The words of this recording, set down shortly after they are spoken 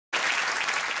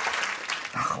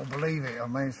I can't believe it. I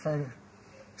mean, it's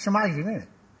amazing, isn't it?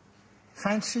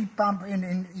 Fancy bumping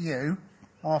into you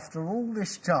after all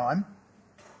this time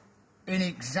in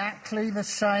exactly the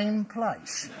same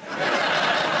place.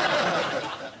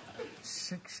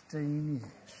 16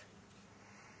 years.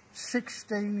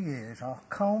 16 years. I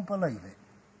can't believe it.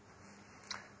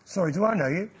 Sorry, do I know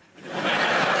you?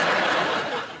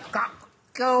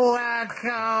 Go on,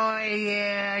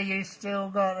 yeah, you still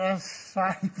got the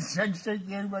same sense of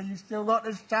humour, you still got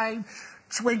the same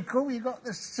twinkle,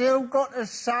 still got the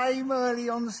same early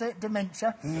onset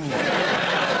dementia.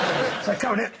 So,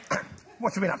 come on, then.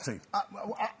 What have you been up to?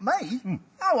 Me?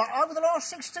 Oh, over the last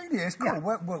 16 years? Cool. Yeah.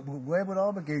 Where would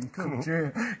I begin?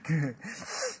 Good.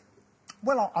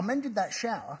 Well, I mended that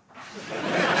shower.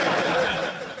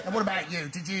 And what about you?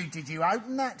 Did you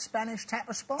open that Spanish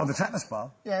tapas spa? Oh, the tapas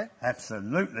bar? Yeah.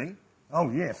 Absolutely.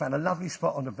 Oh, yeah, found a lovely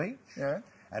spot on the beach. Yeah.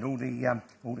 Had all the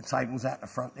tables out the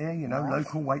front there, you know,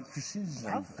 local waitresses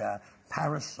and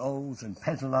parasols and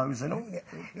pedalos and all.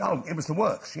 Oh, it was the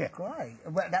works, yeah. Great.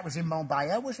 Well, that was in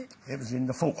Marbella, was it? It was in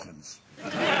the Falklands. A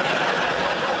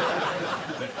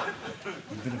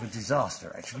bit of a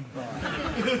disaster, actually.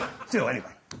 Right. Still,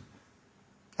 anyway.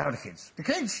 How are the kids? The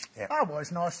kids? Yeah. Oh, well,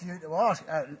 it's nice of you to ask.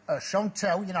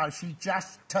 Chantel, you know, she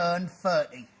just turned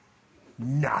 30.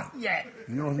 No. Yeah.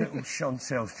 Your little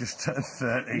Chantel's just turned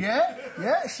 30.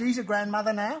 Yeah, she's a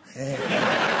grandmother now. Yeah.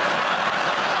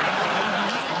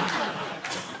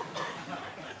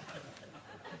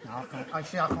 No, I can't.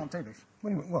 Actually, I can't do this.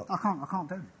 What? I can't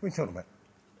do this. What are you talking about?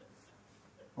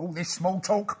 All this small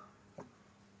talk.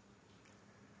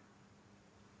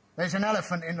 There's an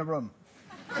elephant in the room.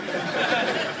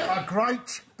 A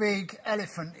great big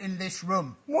elephant in this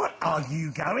room. What are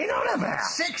you going on about?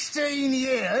 16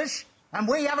 years, and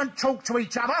we haven't talked to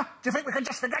each other. Do you think we can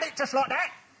just forget it just like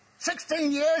that?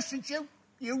 16 years since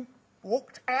you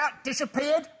walked out,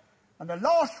 disappeared, and the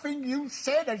last thing you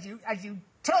said as you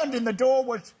turned in the door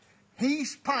was,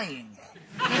 "He's paying."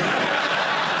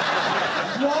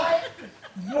 Why?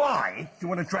 Why do you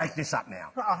want to drag this up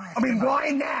now? I mean, why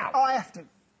now? I have to.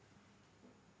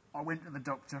 I went to the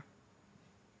doctor.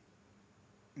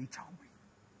 He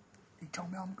told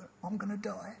me I'm going to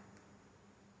die.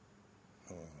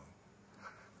 Oh.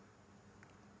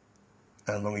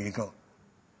 How long have you got?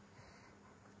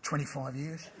 25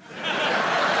 years. Maybe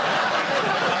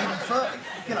 30.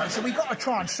 You know, so we got to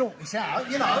try and sort this out,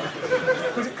 you know.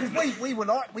 Because we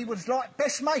was like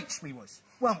best mates, we was,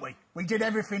 weren't we? We did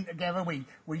everything together. We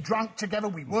drank together,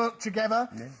 we worked together.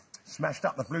 Yeah. Smashed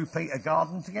up the Blue Peter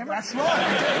garden together. That's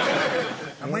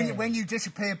right. And when you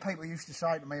disappeared, people used to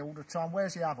say to me all the time,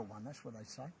 "Where's the other one?" That's what they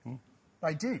say.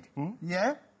 They did.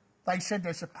 Yeah? They said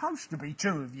there's supposed to be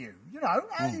two of you. You know,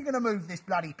 how are you going to move this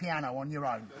bloody piano on your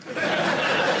own?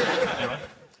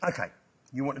 OK,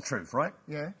 you want the truth, right?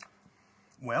 Yeah.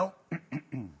 Well,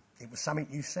 it was something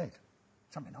you said.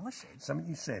 Something I said? Something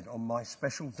you said on my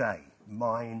special day,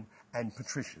 mine and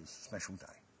Patricia's special day.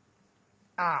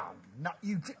 Oh, no,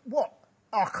 you did... What?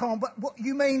 I can't... But what,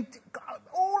 you mean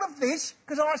all of this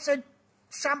because I said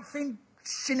something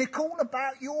cynical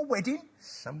about your wedding?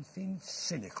 Something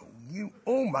cynical? You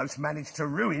almost managed to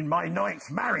ruin my 9th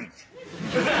marriage.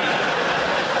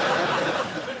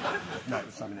 No, it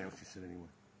was something else you said anyway.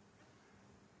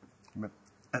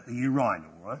 At the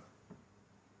urinal, right?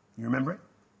 You remember it?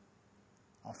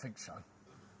 I think so.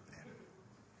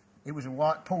 It was a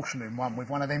white porcelain one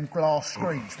with one of them glass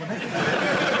screens, wasn't it?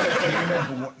 Do you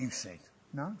remember what you said?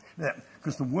 No.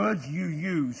 Because the words you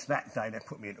used that day, that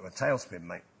put me into a tailspin,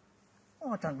 mate.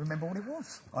 Oh, I don't remember what it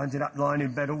was. I ended up lying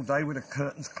in bed all day with the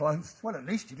curtains closed. Well, at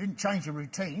least you didn't change your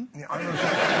routine. Yeah,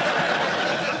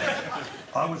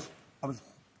 I was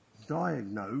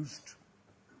diagnosed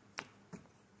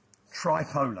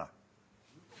tripolar.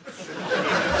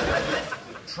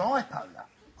 Tripolar?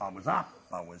 I was up,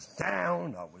 I was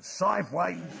down, I was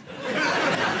sideways.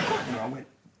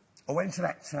 I went to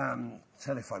that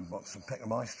telephone box on Peckham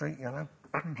High Street, you know,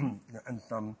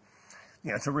 and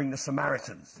you know, to ring the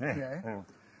Samaritans. Yeah.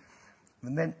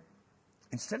 And then,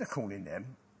 instead of calling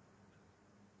them,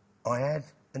 I had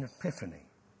an epiphany.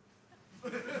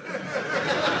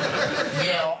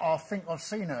 Yeah, I think I've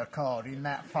seen her card in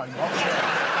that phone box.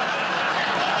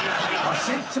 I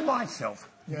said to myself,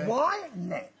 why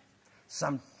let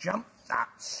some jumped-up,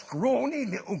 scrawny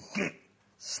little git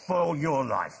spoil your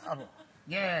life? Oh,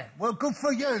 yeah, well, good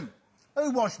for you.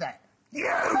 Who was that? You!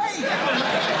 Me!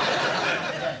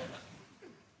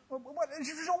 This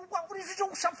is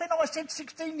all something I said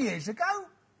 16 years ago?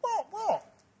 What?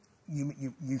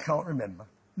 You can't remember?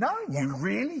 No. You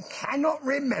really cannot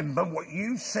remember what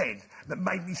you said that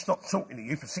made me stop talking to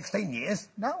you for 16 years?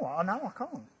 No, I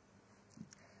can't.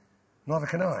 Neither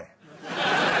can I.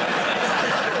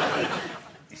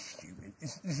 It's stupid.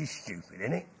 This is stupid,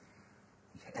 isn't it?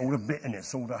 All the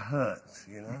bitterness, all the hurt,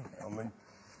 you know? I mean...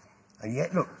 And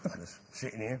yet, look at us,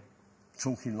 sitting here,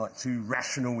 talking like two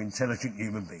rational, intelligent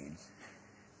human beings.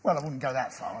 Well, I wouldn't go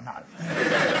that far, no.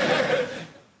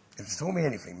 If it's taught me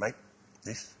anything, mate,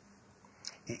 this,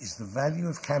 it is the value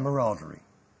of camaraderie.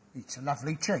 It's a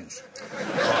lovely cheese.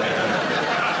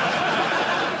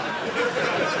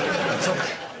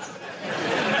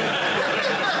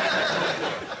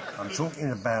 I'm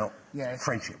talking about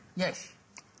friendship. Yes.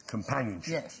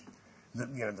 Companionship. Yes.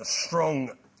 The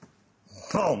strong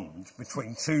bond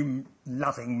between two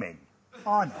loving men.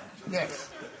 I know, yes.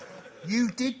 You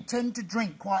did tend to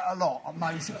drink quite a lot on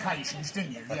those occasions,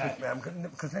 didn't you? Yeah.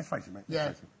 Because let's face it, mate.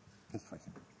 Yeah. Let's face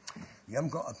it. You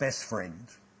haven't got a best friend,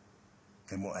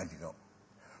 then what have you got?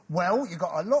 Well, you've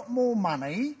got a lot more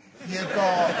money, you've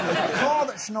got a car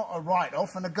that's not a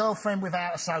write-off, and a girlfriend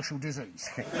without a social disease.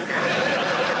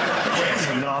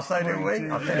 Last day, didn't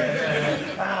we? I tell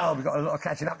you. Oh, we've got a lot of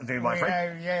catching up to do, my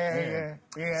friend. Yeah.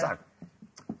 So,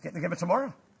 get together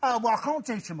tomorrow? Oh, well, I can't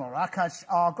do tomorrow, because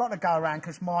I've got to go around,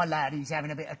 because my lad, he's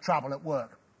having a bit of trouble at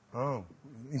work. Oh.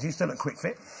 Is he still at Quick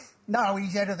Fit? No,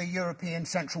 he's head of the European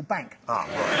Central Bank. Oh,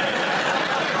 right.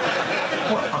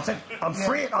 Well, I'll tell you,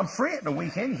 I'm free at the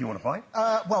weekend if you want to play.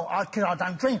 Well, I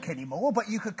don't drink anymore, but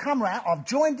you could come round. I've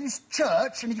joined this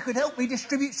church, and you could help me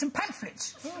distribute some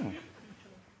pamphlets. Oh.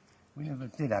 We never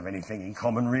did have anything in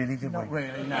common, really, did we? Not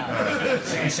really, no.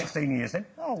 16 years, then.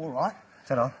 Oh, all right.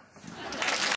 Ta-ra.